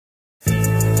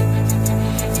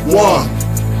1,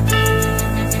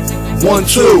 1,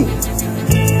 2.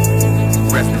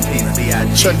 Rest in peace,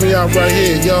 B.I.G. Check me out right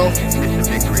here, yo.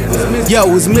 Yo,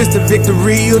 it's Mr.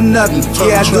 Victory or nothing.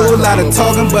 Yeah, I do a lot of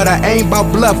talking, but I ain't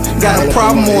about bluff. Got a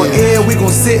problem on air, we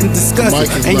gon' sit and discuss it.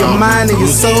 And your mind and your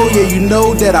soul, yeah, you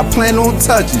know that I plan on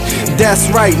touching.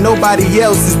 That's right, nobody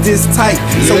else is this tight.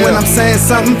 So when I'm saying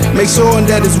something, make sure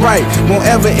that it's right. Won't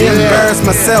ever embarrass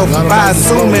myself by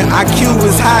assuming IQ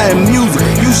is high in music.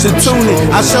 You should tune it.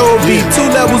 I sure be 2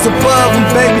 levels above them,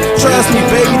 baby. Trust me,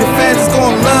 baby, the fans is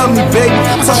gonna love me, baby.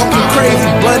 Talking crazy,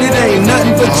 but it ain't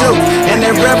nothing but jokes. And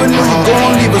that revenue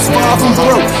gon' leave us far from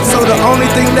broke. So the only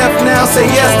thing left now, say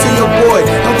yes to your boy.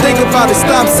 Don't think about it,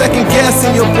 stop second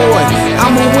guessing your boy.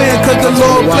 I'ma win cause the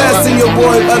Lord blessing your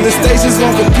boy. Other stations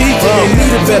gon' compete and they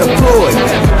need a better ploy.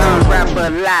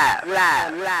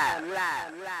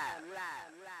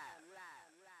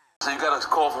 So you got a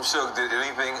call from Suge. Did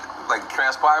anything like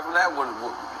transpire from that?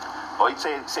 Oh, he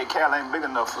say Cal ain't big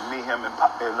enough for me, him and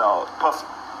Puffy.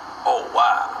 Oh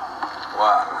wow,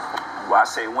 wow. Well, I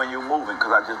say when you moving,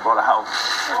 cause I just bought a house.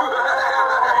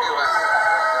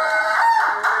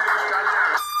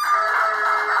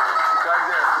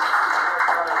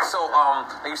 So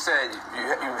you said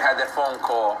you had that phone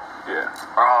call. Yeah.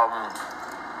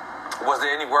 Was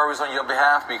there any worries on your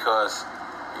behalf because?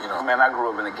 You know, man, I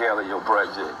grew up in the gala, your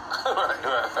project.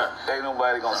 right. Ain't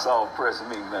nobody gonna soft press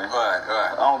me, man.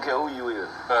 Right. I don't care who you is.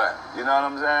 Right. You know what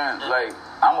I'm saying? Mm-hmm. Like,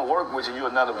 I'ma work with you. You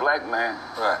another black man.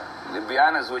 Right. To be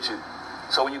honest with you,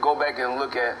 so when you go back and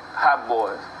look at Hot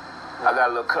Boys, I got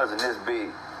a little cousin this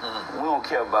big. We don't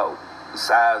care about the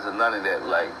size or none of that.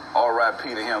 Like,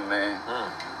 R.I.P. to him, man.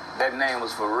 That name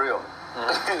was for real.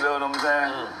 You know what I'm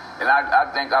saying? And I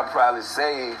think I probably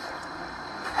saved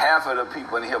half of the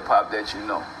people in hip hop that you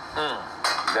know.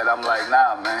 That I'm like,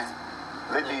 nah, man,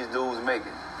 let these dudes make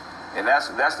it. And that's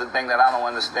the thing that I don't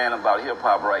understand about hip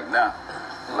hop right now.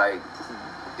 Like,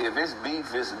 if it's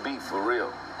beef for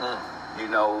real. You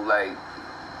know, like,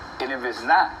 and if it's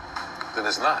not, then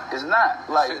it's not. It's not.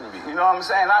 Like, Shouldn't be. You know what I'm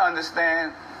saying? I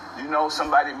understand, you know,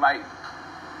 somebody might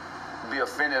be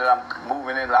offended that I'm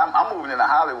moving into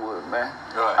Hollywood, man.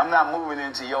 Right. I'm not moving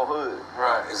into your hood.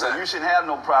 Right, exactly. So you shouldn't have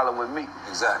no problem with me.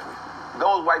 Exactly.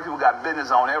 Those white people got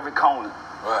business on every corner.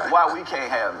 Right. Why we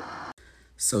can't have it?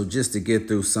 So just to get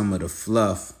through some of the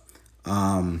fluff,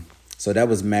 so that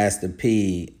was Master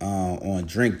P on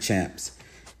Drink Champs,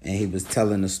 and he was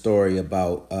telling the story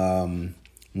about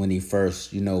when he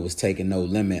first, was taking No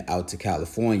Limit out to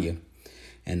California.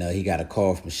 And he got a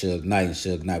call from Suge Knight, and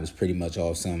Suge Knight was pretty much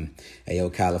off some, hey, yo,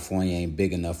 California ain't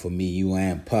big enough for me, you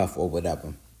and Puff or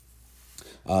whatever.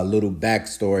 Little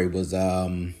backstory was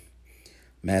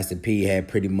Master P had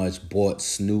pretty much bought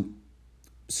Snoop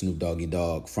Doggy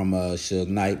Dogg from Suge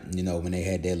Knight, when they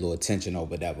had their little tension or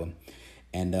whatever.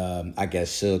 And I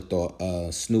guess Suge thought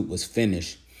Snoop was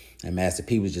finished, and Master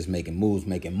P was just making moves,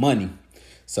 making money.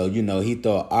 So, he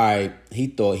thought,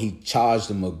 he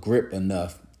charged him a grip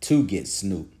enough to get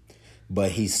Snoop, but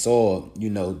he saw,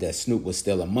 that Snoop was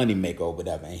still a moneymaker or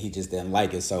whatever, and he just didn't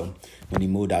like it. So when he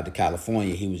moved out to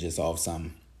California, he was just off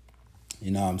something. You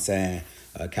know what I'm saying?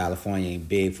 California ain't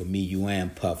big for me, you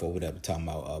and Puff or whatever, talking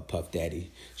about Puff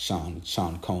Daddy, Sean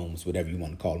Combs, whatever you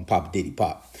want to call him, Papa Diddy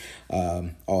Pop,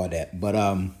 all that.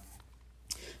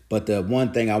 But the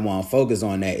one thing I want to focus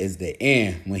on that is the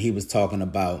end, when he was talking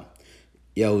about,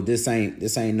 yo, this ain't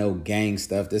no gang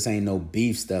stuff. This ain't no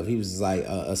beef stuff. He was just like,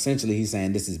 essentially, he's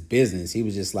saying this is business. He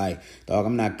was just like, dog,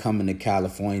 I'm not coming to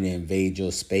California to invade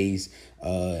your space,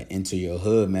 into your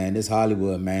hood, man. This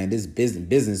Hollywood, man. This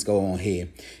business go on here.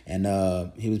 And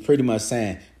he was pretty much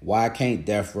saying, why can't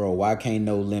Death Row? Why can't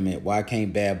No Limit? Why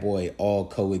can't Bad Boy all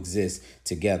coexist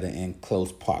together in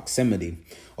close proximity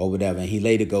or whatever? And he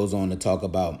later goes on to talk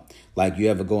about, like, you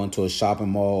ever go into a shopping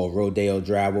mall or Rodeo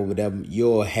Drive or whatever,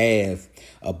 you'll have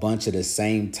a bunch of the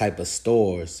same type of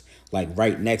stores, like,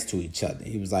 right next to each other.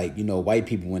 He was like, white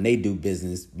people, when they do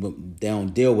business, they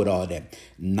don't deal with all that.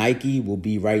 Nike will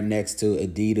be right next to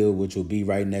Adidas, which will be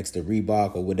right next to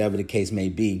Reebok or whatever the case may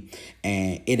be.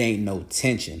 And it ain't no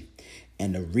tension.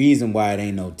 And the reason why it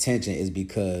ain't no tension is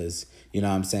because,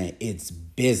 it's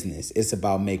business. It's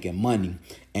about making money.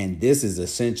 And this is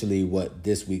essentially what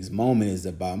this week's moment is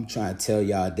about. I'm trying to tell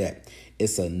y'all that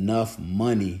it's enough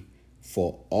money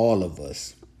for all of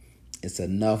us. It's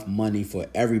enough money for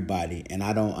everybody. And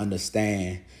I don't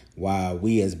understand why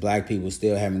we as black people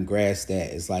still haven't grasped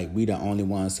that. It's like we the only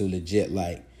ones who legit,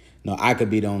 like, no, I could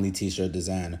be the only t-shirt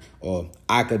designer, or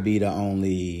I could be the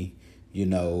only,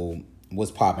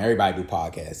 what's popping. Everybody do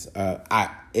podcasts.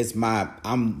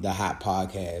 I'm the hot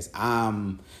podcast.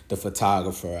 I'm the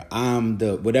photographer. I'm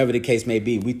the whatever the case may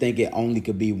be. We think it only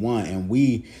could be one, and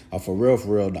we are for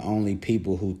real, the only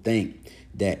people who think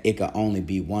that it could only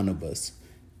be one of us.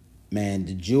 Man,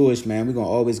 the Jewish, man, we're gonna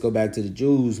always go back to the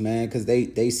Jews, man, because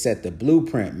they set the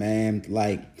blueprint, man.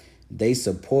 Like, they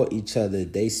support each other.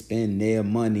 They spend their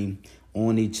money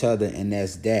on each other, and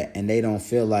that's that. And they don't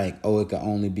feel like, oh, it could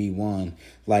only be one.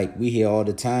 Like, we hear all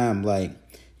the time, like,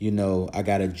 you know, I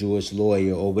got a Jewish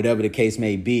lawyer or whatever the case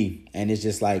may be. And it's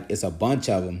just like, it's a bunch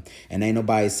of them. And ain't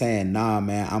nobody saying, nah,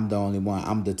 man, I'm the only one.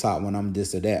 I'm the top one. I'm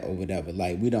this or that or whatever.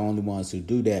 Like, we the only ones who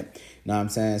do that. You know what I'm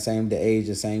saying? Same with the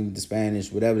Asian, same with the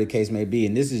Spanish, whatever the case may be.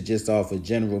 And this is just off of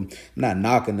general, I'm not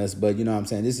knocking us, but you know what I'm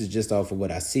saying? This is just off of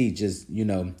what I see. Just, you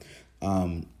know,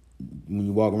 when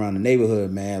you walk around the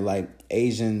neighborhood, man, like,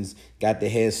 Asians got the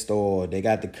head store, they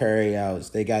got the curry outs,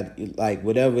 they got, like,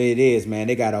 whatever it is, man,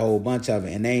 they got a whole bunch of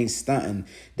it, and they ain't stunting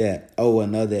that, oh,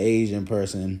 another Asian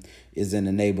person is in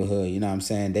the neighborhood, you know what I'm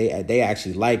saying? They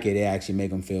actually like it, they actually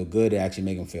make them feel good, they actually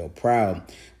make them feel proud,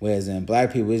 whereas in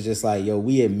black people, it's just like, yo,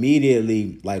 we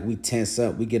immediately, like, we tense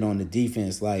up, we get on the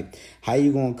defense, like, how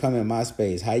you gonna come in my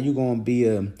space? How you gonna be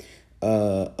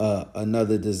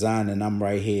another designer and I'm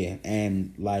right here?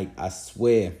 And, like, I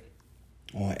swear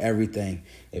on everything,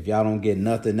 if y'all don't get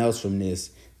nothing else from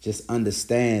this, just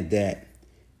understand that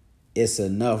it's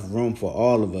enough room for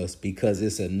all of us because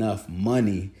it's enough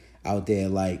money out there.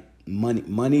 Like,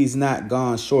 money's not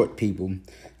gone short, people.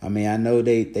 I mean, I know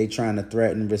they trying to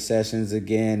threaten recessions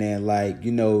again, and, like,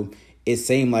 you know, it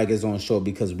seemed like it's on short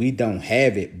because we don't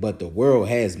have it, but the world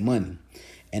has money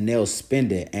and they'll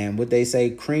spend it. And what they say,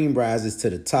 cream rises to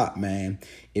the top, man.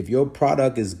 If your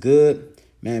product is good,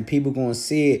 man, people gonna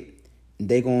see it.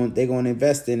 They gonna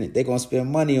invest in it. They gonna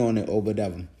spend money on it or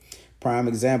whatever. Prime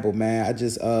example, man. I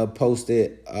just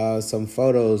posted some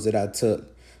photos that I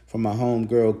took from my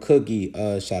homegirl Cookie.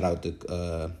 Shout out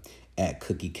to at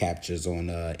Cookie Captures on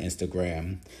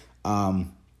Instagram.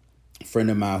 Friend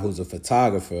of mine who's a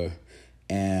photographer,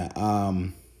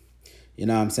 and you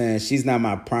know what I'm saying? She's not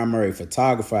my primary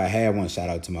photographer. I had one. Shout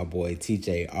out to my boy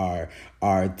TJ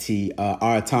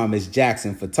R Thomas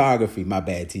Jackson Photography. My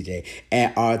bad, TJ.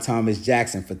 At R Thomas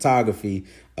Jackson Photography.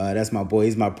 That's my boy.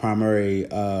 He's my primary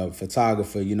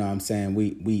photographer. You know what I'm saying?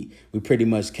 We pretty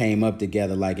much came up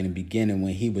together, like, in the beginning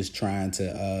when he was trying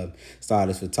to start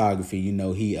his photography. You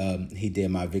know, he did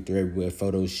my Victor Everywhere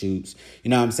photo shoots. You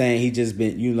know what I'm saying? He just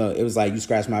been, you know, it was like you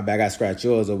scratch my back, I scratch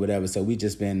yours or whatever. So we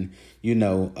just been, you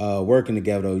know, working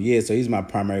together over years. So he's my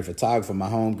primary photographer. My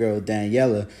homegirl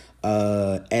Daniela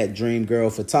at Dream Girl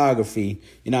Photography.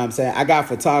 You know what I'm saying? I got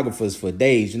photographers for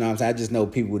days. You know what I'm saying? I just know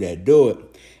people that do it.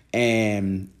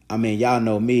 And I mean, y'all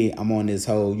know me, I'm on this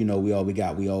whole, you know, we all we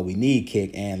need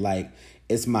kick. And, like,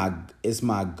 it's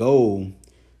my goal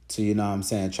to, you know what I'm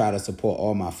saying, try to support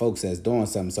all my folks that's doing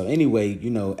something. So anyway, you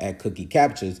know, at Cookie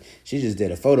Captures, she just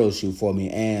did a photo shoot for me.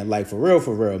 And, like, for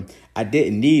real, I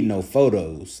didn't need no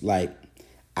photos. Like,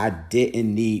 I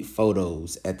didn't need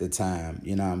photos at the time.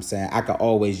 You know what I'm saying? I could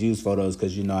always use photos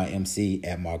because, you know, I MC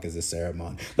at Marcus of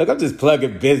Ceremony. Look, I'm just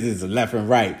plugging business left and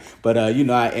right. But, you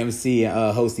know, I MC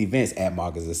and host events at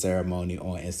Marcus of Ceremony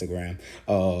on Instagram.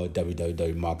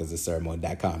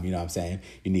 www.marcusofceremony.com. You know what I'm saying?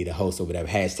 You need a host or whatever.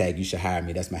 Hashtag, you should hire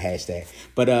me. That's my hashtag.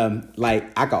 But,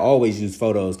 like, I could always use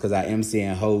photos because I MC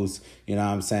and host. You know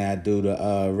what I'm saying? I do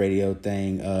the radio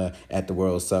thing at The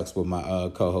World Sucks with my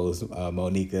co-host,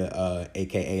 Monica,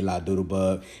 a.k.a. La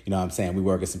Doodlebug. You know what I'm saying? We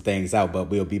working some things out, but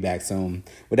we'll be back soon.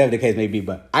 Whatever the case may be.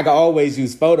 But I can always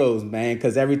use photos, man,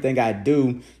 because everything I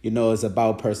do, you know, is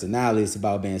about personality. It's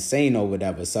about being sane or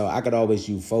whatever. So I could always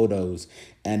use photos.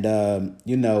 And,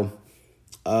 you know,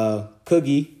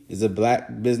 Cookie is a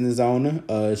black business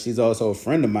owner. She's also a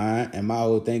friend of mine. And my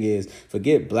whole thing is,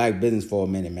 forget black business for a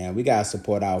minute, man. We got to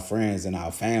support our friends and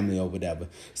our family or whatever.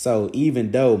 So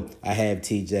even though I have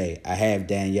TJ, I have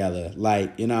Daniela,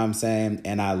 like, you know what I'm saying?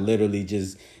 And I literally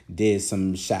just did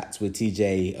some shots with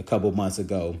TJ a couple months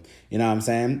ago. You know what I'm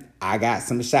saying? I got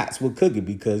some shots with Cookie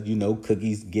because, you know,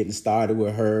 Cookie's getting started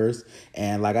with hers.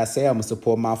 And like I said, I'm going to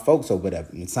support my folks or whatever.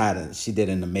 She did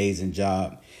an amazing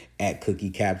job at Cookie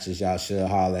Captures. Y'all should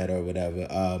holler at her or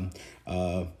whatever.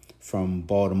 From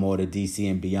Baltimore to DC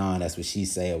and beyond. That's what she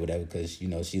say or whatever, because, you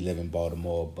know, she live in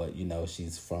Baltimore, but, you know,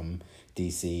 she's from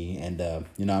DC. And,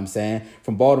 you know what I'm saying?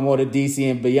 From Baltimore to DC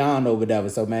and beyond or whatever.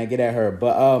 So, man, get at her.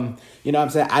 But, you know what I'm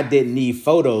saying? I didn't need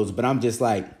photos, but I'm just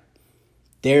like,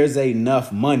 there's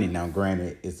enough money. Now,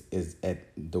 granted, is at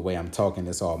the way I'm talking,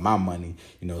 it's all my money,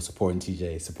 supporting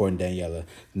TJ, supporting Daniela,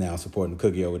 now supporting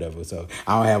Cookie or whatever. So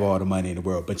I don't have all the money in the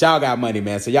world, but y'all got money,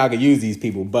 man. So y'all can use these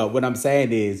people. But what I'm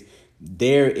saying is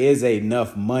there is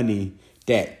enough money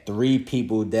that 3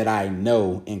 people that I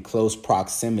know in close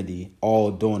proximity,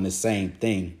 all doing the same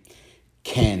thing,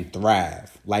 can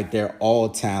thrive. Like, they're all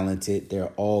talented,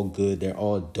 they're all good, they're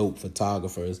all dope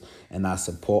photographers, and I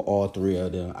support all 3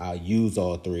 of them. I use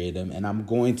all 3 of them, and I'm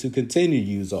going to continue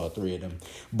to use all 3 of them.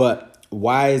 But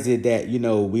why is it that,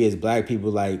 we as black people,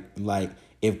 like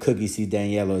if Cookie see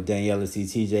Daniela or Daniela see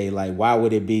TJ, like, why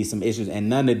would it be some issues? And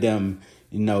none of them,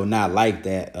 not like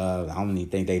that. I don't even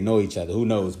think they know each other. Who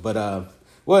knows? But I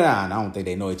don't think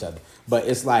they know each other. But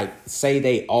it's like, say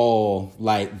they all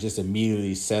like just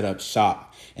immediately set up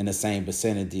shop in the same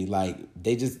vicinity. Like,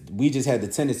 we just had the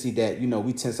tendency that,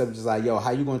 we tend to just like, yo,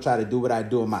 how you gonna try to do what I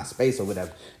do in my space or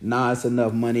whatever? Nah, it's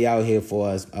enough money out here for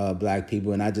us black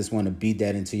people. And I just want to beat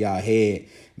that into y'all head,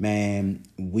 man.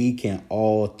 We can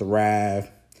all thrive.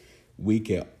 We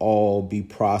can all be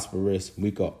prosperous.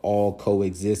 We can all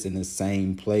coexist in the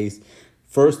same place.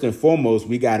 First and foremost,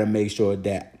 we got to make sure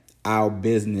that our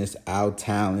business, our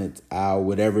talent, our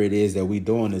whatever it is that we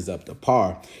doing is up to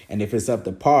par. And if it's up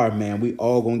to par, man, we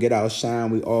all gonna get our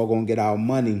shine. We all gonna get our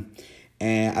money.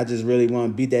 And I just really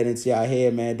want to beat that into your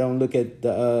head, man. Don't look at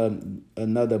the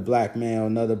another black man or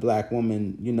another black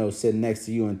woman, sitting next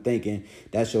to you and thinking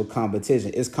that's your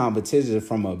competition. It's competition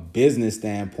from a business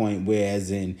standpoint,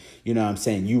 whereas in, you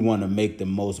want to make the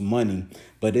most money.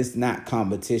 But it's not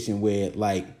competition where,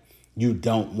 like, you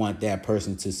don't want that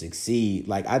person to succeed.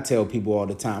 Like, I tell people all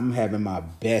the time, I'm having my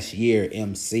best year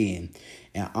emceeing.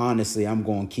 And honestly, I'm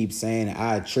going to keep saying it.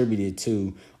 I attribute it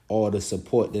to all the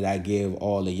support that I give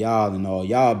all of y'all and all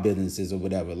y'all businesses or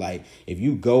whatever. Like, if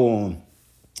you go on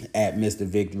at Mr.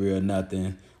 Victory or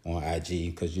Nothing on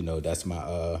IG, because, that's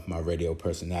my radio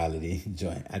personality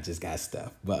joint. I just got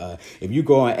stuff. But if you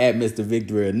go on at Mr.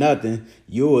 Victory or Nothing,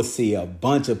 you will see a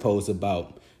bunch of posts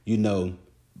about,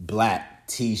 black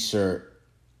T-shirt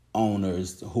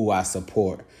owners who I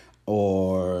support,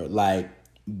 or like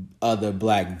other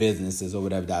black businesses or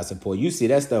whatever that I support. You see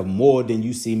that stuff more than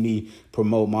you see me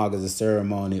promote Marcus of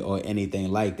Ceremony or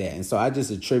anything like that. And so I just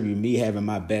attribute me having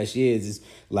my best years is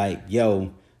like,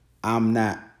 yo, I'm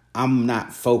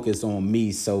not focused on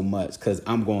me so much, because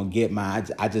I'm going to get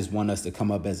I just want us to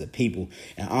come up as a people.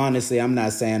 And honestly, I'm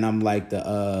not saying I'm like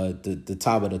the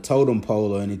top of the totem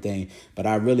pole or anything, but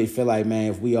I really feel like,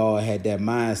 man, if we all had that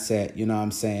mindset,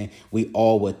 we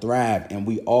all would thrive. And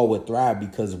we all would thrive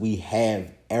because we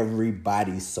have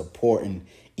everybody supporting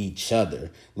each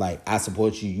other. Like, I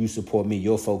support you, you support me,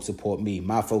 your folks support me,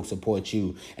 my folks support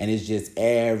you. And it's just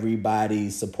everybody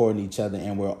supporting each other,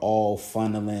 and we're all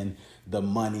funneling the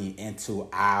money into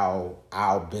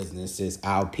our businesses,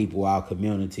 our people, our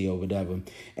community or whatever.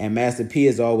 And Master P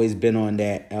has always been on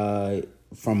that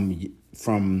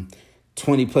from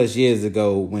 20 plus years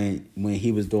ago when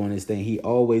he was doing this thing. He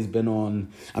always been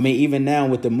on. I mean, even now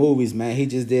with the movies, man, he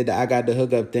just did the I Got the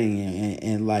Hookup thing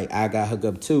and like I Got Hook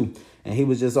Up Too. And he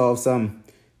was just off some,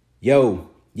 yo,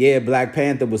 yeah, Black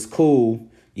Panther was cool.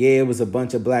 Yeah, it was a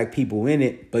bunch of black people in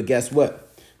it. But guess what?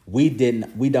 We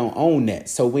don't own that.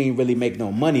 So we ain't really make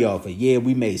no money off it. Yeah,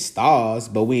 we made stars,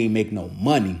 but we ain't make no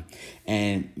money.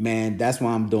 And man, that's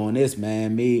why I'm doing this,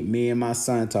 man. Me and my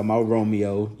son talking about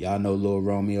Romeo. Y'all know Lil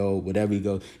Romeo, whatever he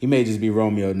goes. He may just be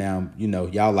Romeo now.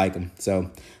 Y'all like him. So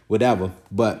whatever.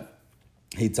 But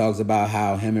he talks about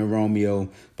how him and Romeo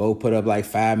both put up like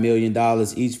 $5 million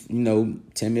each,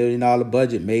 $10 million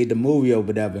budget, made the movie or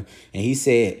whatever. And he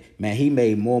said, man, he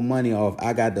made more money off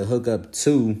I Got the Hook Up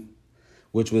Too,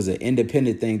 which was an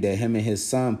independent thing that him and his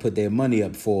son put their money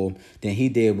up for, than he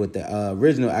did with the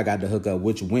original I Got the Hook Up,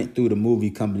 which went through the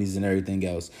movie companies and everything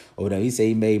else. Or whatever. He said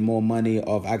he made more money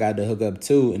off I Got the Hook Up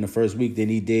Too in the first week than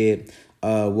he did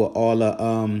with all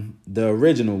of the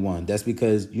original one. That's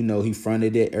because, he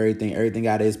fronted it, everything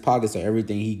out of his pocket. So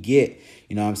everything he get,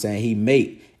 he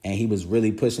make. And he was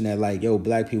really pushing that, like, yo,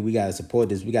 black people, we got to support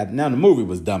this. Now the movie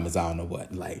was dumb as I don't know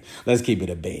what. Like, let's keep it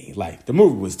a bean. Like, the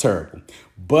movie was terrible.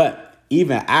 But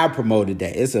even I promoted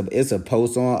that. It's a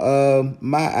post on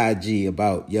my IG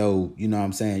about, yo,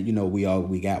 we all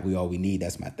we need.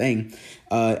 That's my thing.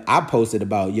 I posted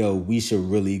about, yo, we should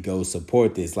really go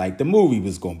support this. Like, the movie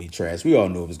was gonna be trash. We all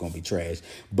knew it was gonna be trash.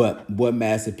 But what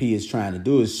Master P is trying to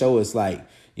do is show us, like,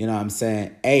 you know what I'm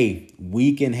saying, hey,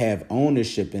 we can have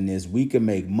ownership in this. We can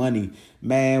make money.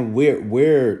 Man,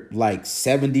 we're like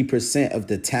 70% of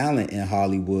the talent in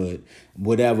Hollywood,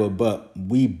 whatever, but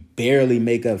we barely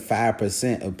make up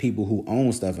 5% of people who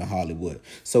own stuff in Hollywood.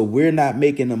 So we're not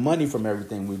making the money from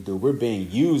everything we do. We're being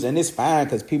used, and it's fine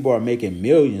because people are making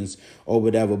millions or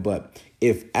whatever. But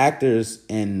if actors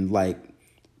and like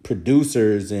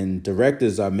producers and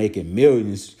directors are making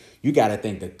millions, you got to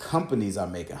think the companies are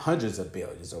making hundreds of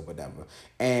billions or whatever.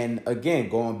 And again,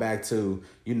 going back to,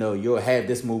 you know, you'll have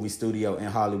this movie studio in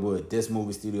Hollywood, this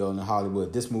movie studio in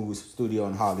Hollywood, this movie studio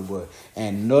in Hollywood,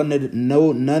 and none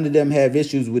of them have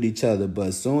issues with each other. But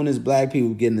as soon as black people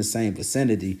get in the same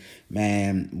vicinity,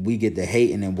 man, we get the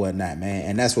hating and whatnot, man.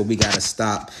 And that's what we got to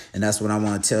stop. And that's what I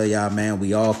want to tell y'all, man.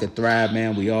 We all could thrive,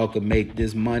 man. We all could make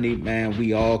this money, man.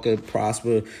 We all could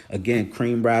prosper. Again,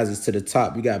 cream rises to the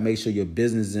top. You got to make sure your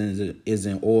business is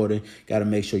in order. Got to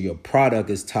make sure your product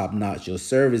is top notch. Your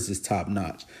service is top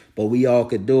notch. But we all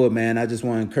could do it, man. I just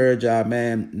want to encourage y'all,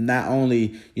 man, not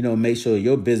only, you know, make sure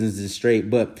your business is straight,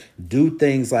 but do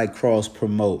things like cross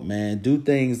promote, man. Do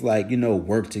things like, you know,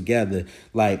 work together.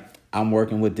 Like, I'm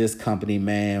working with this company,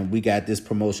 man. We got this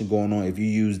promotion going on. If you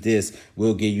use this,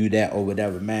 we'll give you that or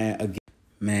whatever, man. Again,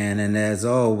 man, and as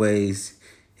always,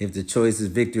 if the choice is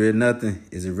victory or nothing,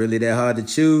 is it really that hard to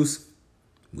choose?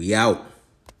 We out.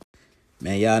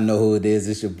 Man, y'all know who it is.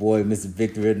 It's your boy, Mr.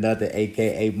 Victory or Nothing,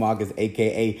 a.k.a. Marcus,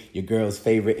 a.k.a. your girl's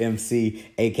favorite MC,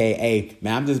 a.k.a.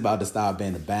 Man, I'm just about to start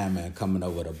being a band, man, coming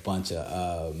up with a bunch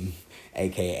of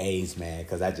AKAs, man,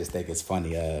 because I just think it's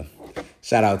funny.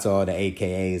 Shout out to all the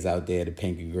AKAs out there, the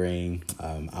pink and green.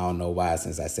 I don't know why,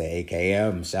 since I said AKA,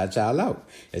 I'm shout y'all out.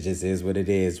 It just is what it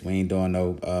is. We ain't doing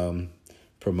no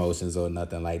promotions or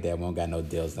nothing like that. We don't got no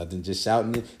deals, nothing. Just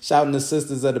shouting the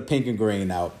sisters of the pink and green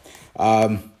out.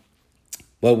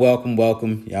 But welcome.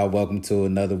 Y'all welcome to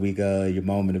another week of your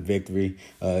moment of victory.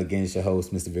 Again, it's your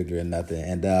host, Mr. Victory or Nothing.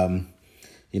 And,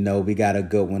 you know, we got a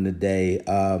good one today.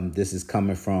 This is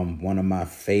coming from one of my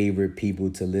favorite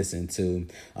people to listen to.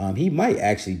 He might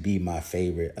actually be my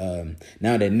favorite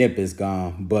now that Nip is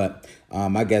gone. But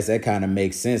I guess that kind of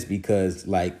makes sense because,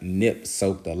 like, Nip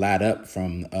soaked a lot up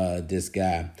from this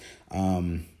guy.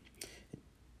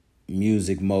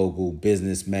 Music mogul,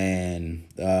 businessman,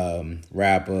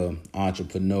 rapper,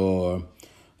 entrepreneur,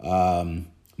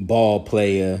 ball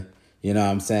player, you know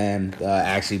what I'm saying?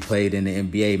 Actually played in the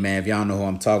NBA, man. If y'all know who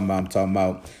I'm talking about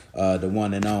the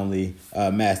one and only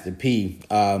Master P.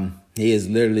 He is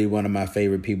literally one of my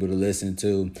favorite people to listen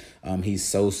to. He's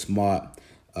so smart.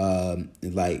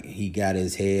 Like, he got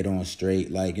his head on straight.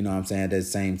 Like, you know what I'm saying? At the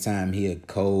same time, he a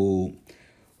cold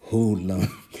hoodlum.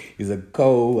 He's a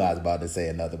cold, I was about to say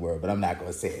another word, but I'm not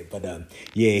going to say it. But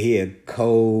yeah, he a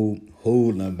cold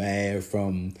hoodlum, man,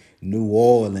 from New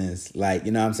Orleans. Like,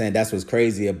 you know what I'm saying? That's what's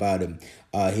crazy about him.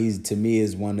 He's, to me,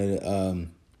 is one of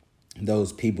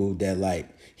those people that, like,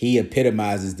 he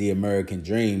epitomizes the American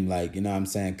dream. Like, you know what I'm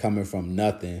saying? Coming from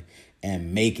nothing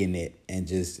and making it and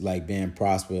just, like, being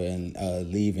prosperous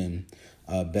and leaving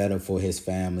better for his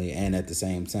family, and at the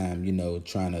same time, you know,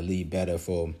 trying to leave better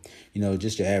for, you know,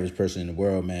 just your average person in the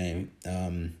world, man.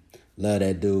 Love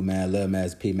that dude, man. Love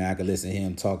Master P, man. I could listen to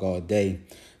him talk all day.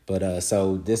 But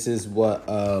so this is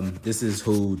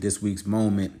who this week's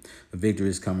moment of victory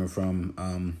is coming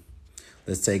from.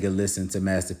 Let's take a listen to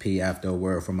Master P after a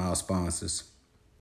word from our sponsors.